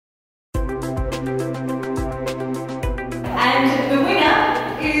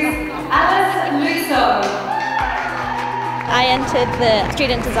entered the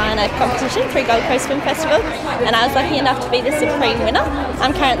Student Designer competition through Gold Coast Swim Festival, and I was lucky enough to be the Supreme winner.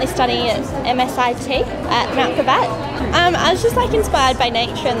 I'm currently studying at MSIT at Mount Gravatt. I was just inspired by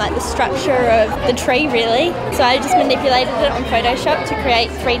nature and the structure of the tree really. So I just manipulated it on Photoshop to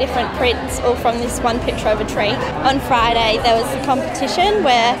create 3 different prints all from this one picture of a tree. On Friday there was the competition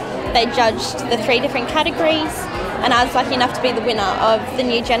where they judged the 3 different categories, and I was lucky enough to be the winner of the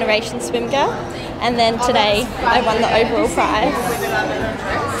New Generation Swim Girl, and then today I won the overall prize.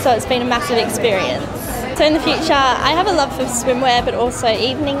 So it's been a massive experience. So in the future I have a love for swimwear but also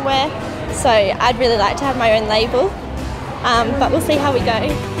evening wear, so I'd really like to have my own label, but we'll see how we go.